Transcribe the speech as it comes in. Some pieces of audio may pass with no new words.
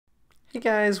Hey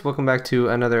guys, welcome back to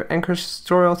another Ncurses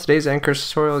tutorial. Today's Ncurses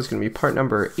tutorial is going to be part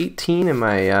number 18 in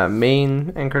my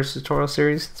main Ncurses tutorial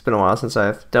series. It's been a while since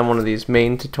I've done one of these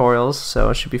main tutorials, so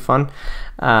it should be fun.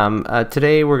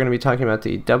 Today we're going to be talking about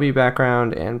the W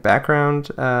background and background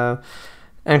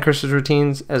Ncurses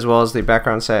routines, as well as the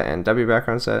background set and W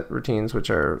background set routines,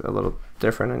 which are a little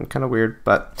different and kind of weird,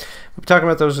 but we'll be talking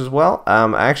about those as well.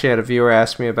 I actually had a viewer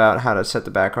ask me about how to set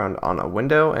the background on a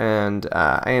window, and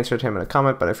I answered him in a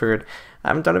comment, but I figured I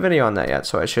haven't done a video on that yet,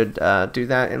 so I should do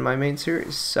that in my main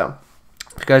series. So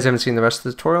if you guys haven't seen the rest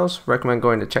of the tutorials, recommend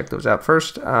going to check those out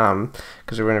first,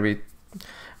 because I'm going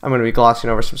to be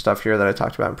glossing over some stuff here that I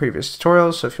talked about in previous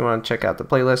tutorials. So if you want to check out the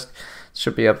playlist, it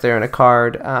should be up there in a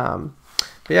card.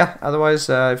 But yeah, otherwise,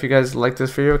 if you guys like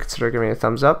this video, consider giving it a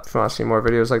thumbs up. If you want to see more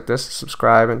videos like this,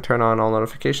 subscribe and turn on all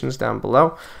notifications down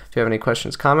below. If you have any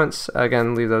questions, comments,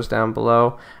 again, leave those down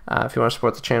below. If you want to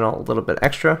support the channel a little bit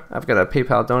extra, I've got a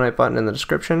PayPal donate button in the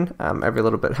description. Every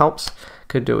little bit helps.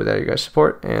 Could do it without your guys'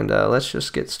 support. And let's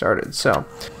just get started. So.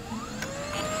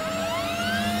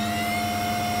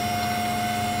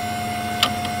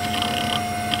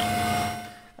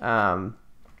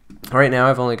 Right now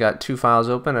I've only got two files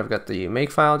open. I've got the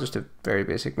make file, just a very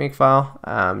basic make file.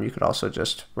 You could also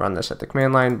just run this at the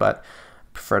command line, but I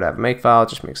prefer to have a make file. It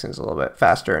just makes things a little bit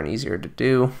faster and easier to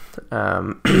do.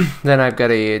 Then I've got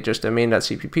just a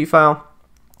main.cpp file,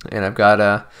 and I've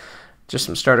got just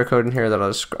some starter code in here that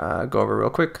I'll just go over real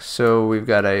quick. So we've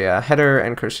got a header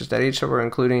Ncurses.h that we're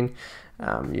including.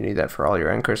 You need that for all your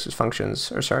Ncurses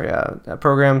functions, or sorry,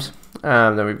 programs.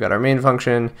 Then we've got our main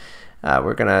function.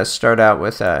 We're going to start out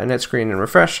with a init screen and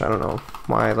refresh. I don't know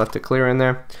why I left it clear in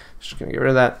there. Just going to get rid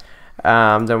of that.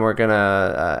 Then we're going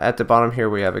to, at the bottom here,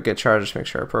 we have a get charge to make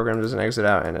sure our program doesn't exit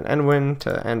out, and an end win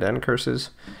to end Ncurses.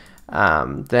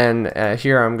 Then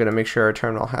here I'm going to make sure our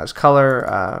terminal has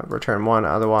color, return 1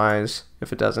 otherwise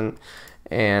if it doesn't.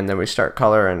 And then we start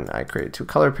color, and I create 2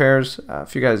 color pairs.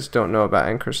 If you guys don't know about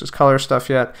Ncurses color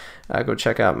stuff yet, go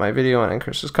check out my video on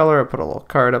Ncurses color. I'll put a little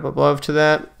card up above to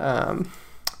that.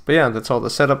 But yeah, that's all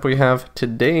the setup we have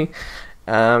today,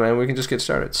 and we can just get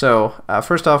started. So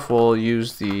first off, we'll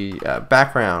use the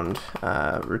background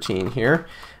routine here,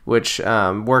 which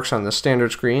works on the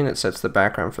standard screen. It sets the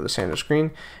background for the standard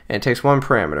screen, and it takes one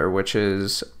parameter, which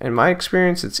is, in my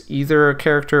experience, it's either a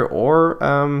character or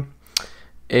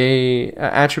a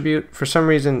attribute. For some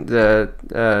reason,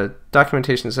 the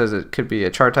documentation says it could be a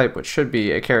chart type, which should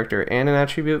be a character and an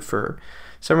attribute. For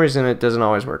some reason it doesn't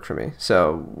always work for me,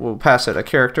 so we'll pass it a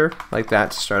character like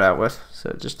that to start out with,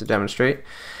 so just to demonstrate.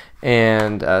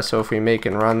 And so if we make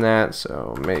and run that,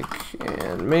 so make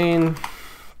and main,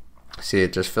 see,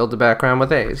 it just filled the background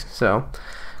with A's. So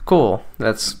cool.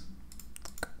 That's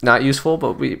not useful,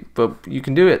 but you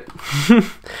can do it.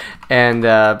 And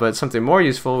but something more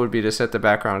useful would be to set the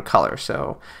background color.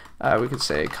 So we could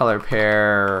say color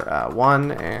pair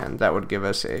 1, and that would give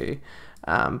us a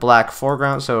black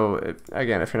foreground. So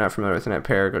again, if you're not familiar with init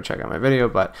pair, go check out my video,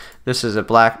 but this is a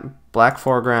black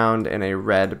foreground and a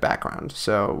red background.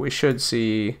 So we should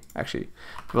see, actually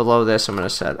below this, I'm going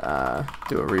to set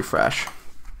do a refresh,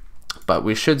 but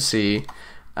we should see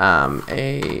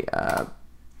a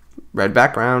red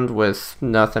background with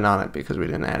nothing on it because we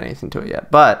didn't add anything to it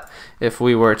yet. But if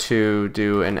we were to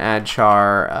do an add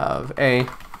char of A,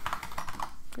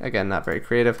 again, not very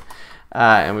creative,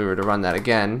 and we were to run that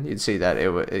again, you'd see that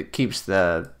it keeps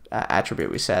the attribute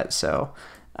we set. So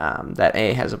that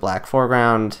A has a black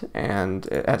foreground and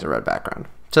it has a red background.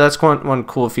 So that's one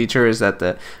cool feature, is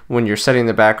that when you're setting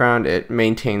the background, it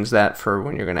maintains that for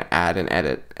when you're going to add and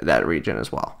edit that region as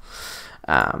well.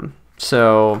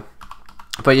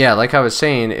 But yeah, like I was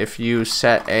saying, if you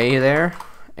set A there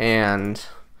and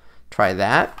try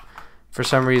that, for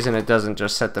some reason it doesn't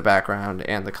just set the background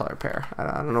and the color pair.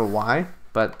 I don't know why,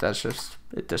 but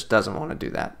it just doesn't want to do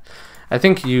that. I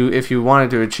think if you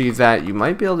wanted to achieve that, you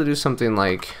might be able to do something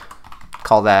like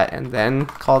call that and then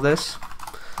call this.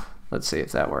 Let's see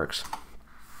if that works.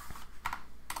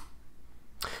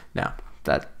 No,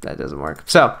 that doesn't work.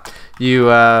 So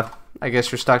I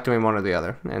guess you're stuck doing one or the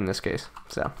other in this case.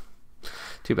 So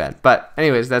too bad. But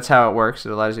anyways, that's how it works.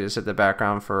 It allows you to set the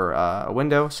background for a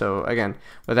window. So again,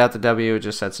 without the W, it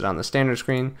just sets it on the standard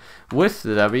screen. With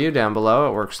the W down below,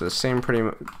 it works the same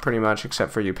pretty much,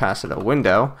 except for you pass it a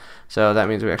window. So that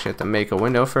means we actually have to make a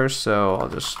window first. So I'll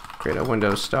just create a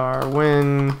window star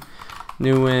win,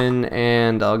 new win,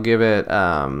 and I'll give it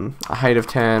a height of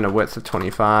 10, a width of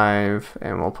 25,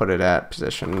 and we'll put it at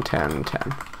position 10,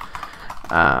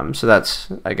 10. So that's,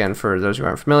 again, for those who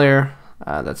aren't familiar,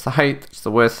 that's the height, that's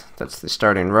the width, that's the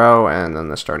starting row, and then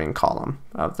the starting column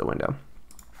of the window.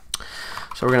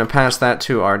 So So we're going to pass that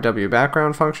to our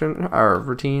wBackground function, our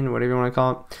routine, whatever you want to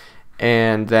call it.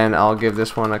 And then I'll give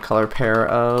this one a color pair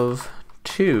of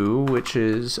 2, which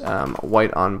is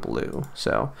white on blue.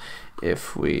 So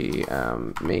if we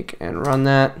make and run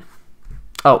that,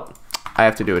 oh, I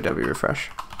have to do a wrefresh.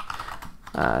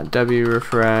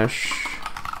 Wrefresh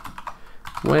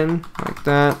win, like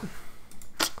that.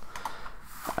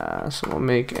 So we'll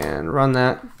make and run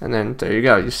that, and then there you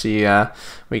go. You see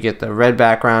we get the red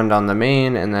background on the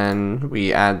main, and then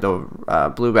we add the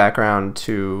blue background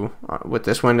to with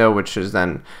this window, which is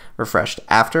then refreshed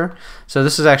after. So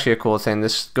this is actually a cool thing.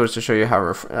 This goes to show you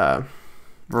how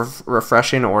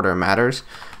refreshing order matters.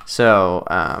 So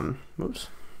oops.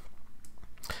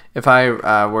 If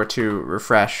I were to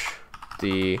refresh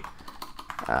the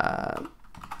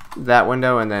that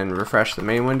window and then refresh the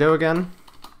main window again,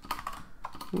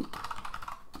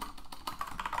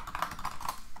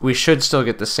 we should still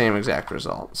get the same exact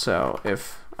result. So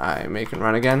if I make and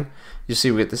run again, you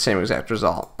see we get the same exact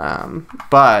result.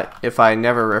 But if I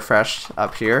never refresh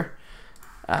up here,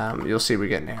 you'll see we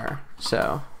get an error.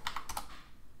 So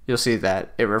you'll see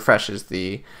that it refreshes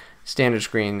the standard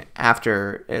screen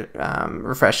after it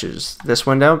refreshes this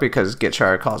window, because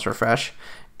getchar calls refresh,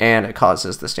 and it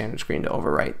causes the standard screen to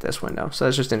overwrite this window. So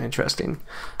that's just an interesting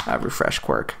refresh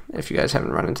quirk. If you guys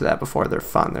haven't run into that before, they're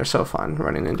fun. They're so fun,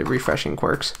 running into refreshing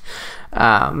quirks.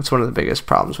 It's one of the biggest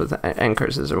problems with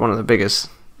Ncurses, or one of the biggest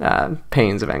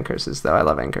pains of Ncurses, though I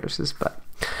love Ncurses. But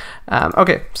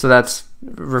okay, so that's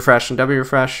refresh and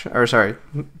wrefresh, or sorry,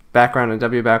 background and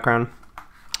wBackground.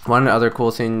 One other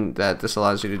cool thing that this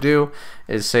allows you to do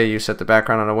is, say you set the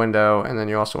background on a window, and then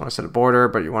you also want to set a border,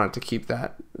 but you want it to keep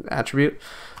that attribute.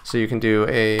 So you can do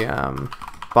a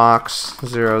box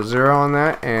 0, 0 on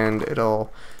that, and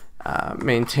it'll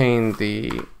maintain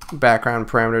the background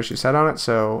parameters you set on it.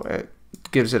 So it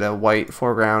gives it a white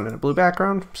foreground and a blue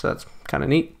background. So that's kind of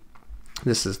neat.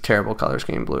 This is terrible color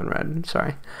scheme, blue and red.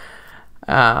 Sorry.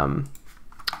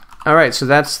 All right, so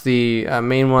that's the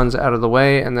main ones out of the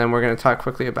way, and then we're going to talk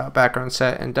quickly about background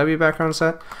set and wBackground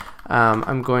set.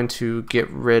 I'm going to get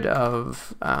rid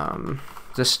of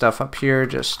this stuff up here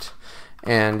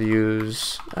and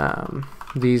use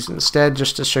these instead,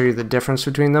 just to show you the difference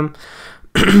between them.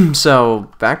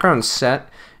 So background set,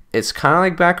 it's kind of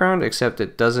like background, except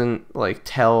it doesn't like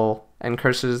tell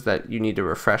Ncurses that you need to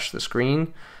refresh the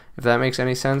screen, if that makes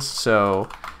any sense. So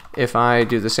if I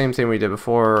do the same thing we did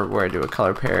before, where I do a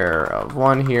color pair of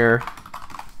 1 here,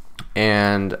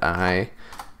 and I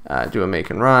do a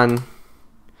make and run,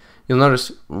 you'll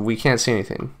notice we can't see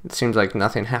anything. It seems like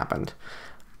nothing happened.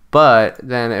 But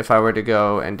then if I were to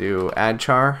go and do add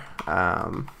char,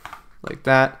 like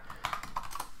that,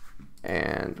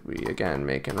 and we again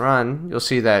make and run, you'll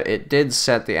see that it did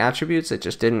set the attributes, it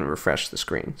just didn't refresh the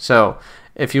screen. So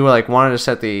if you wanted to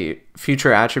set the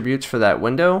future attributes for that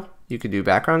window, you could do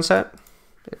background set.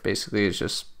 It basically is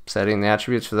just setting the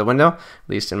attributes for the window, at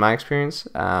least in my experience.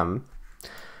 I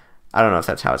don't know if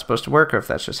that's how it's supposed to work, or if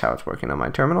that's just how it's working on my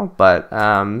terminal, but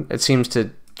it seems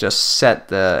to just set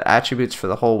the attributes for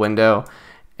the whole window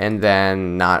and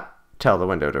then not tell the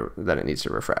window that it needs to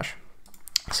refresh.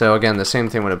 So again, the same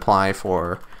thing would apply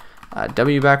for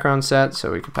wBackground set.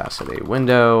 So we could pass it a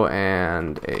window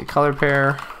and a color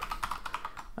pair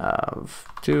of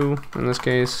 2 in this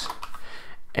case.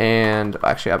 And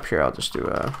actually up here I'll just do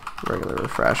a regular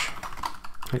refresh.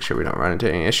 Make sure we don't run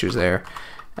into any issues there.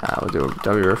 We'll do a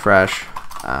wrefresh.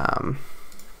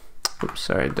 Oops,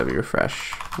 sorry,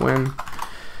 wrefresh win.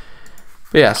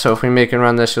 But yeah, so if we make and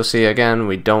run this, you'll see again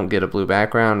we don't get a blue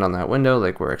background on that window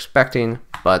like we're expecting.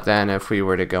 But then if we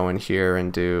were to go in here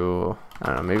and do, I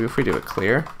don't know, maybe if we do a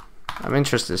clear. I'm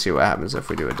interested to see what happens if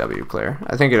we do a wclear.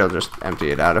 I think it'll just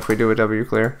empty it out if we do a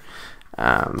wclear.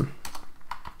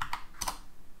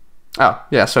 Oh,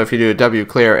 yeah, so if you do a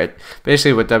wclear,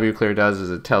 basically what wclear does is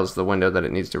it tells the window that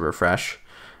it needs to refresh.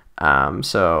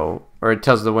 Or it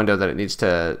tells the window that it needs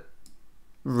to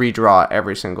redraw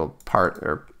every single part,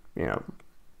 or,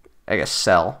 I guess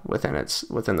cell within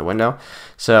the window.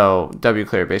 So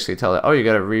wclear basically tells it, oh, you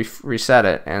got to reset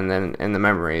it, and then in the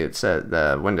memory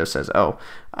the window says, oh,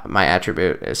 my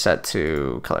attribute is set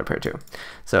to color pair 2.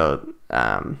 So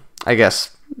I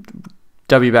guess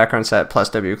wBackground set plus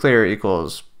wclear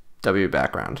equals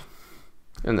wBackground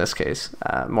in this case,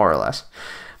 more or less.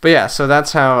 But yeah, so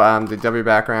that's how the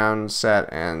wBackground set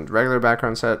and regular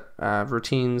background set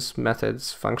routines,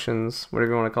 methods, functions,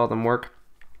 whatever you want to call them, work.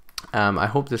 I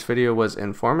hope this video was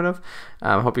informative.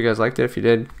 I hope you guys liked it. If you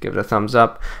did, give it a thumbs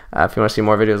up. If you want to see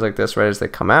more videos like this right as they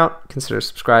come out, consider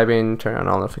subscribing, turn on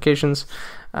all notifications.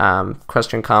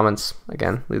 Question, comments,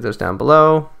 again, leave those down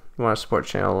below. you want to support the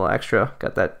channel a little extra,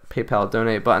 got that PayPal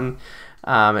donate button.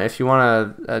 If you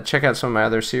want to check out some of my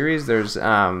other series, there's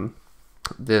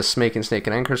this Make and Snake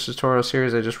and Ncurses tutorial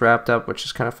series I just wrapped up, which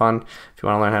is kind of fun. If you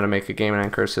want to learn how to make a game in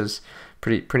Ncurses,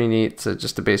 pretty neat. It's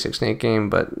just a basic snake game,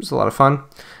 but it's a lot of fun.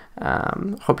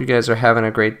 Hope you guys are having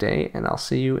a great day, and I'll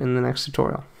see you in the next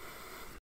tutorial.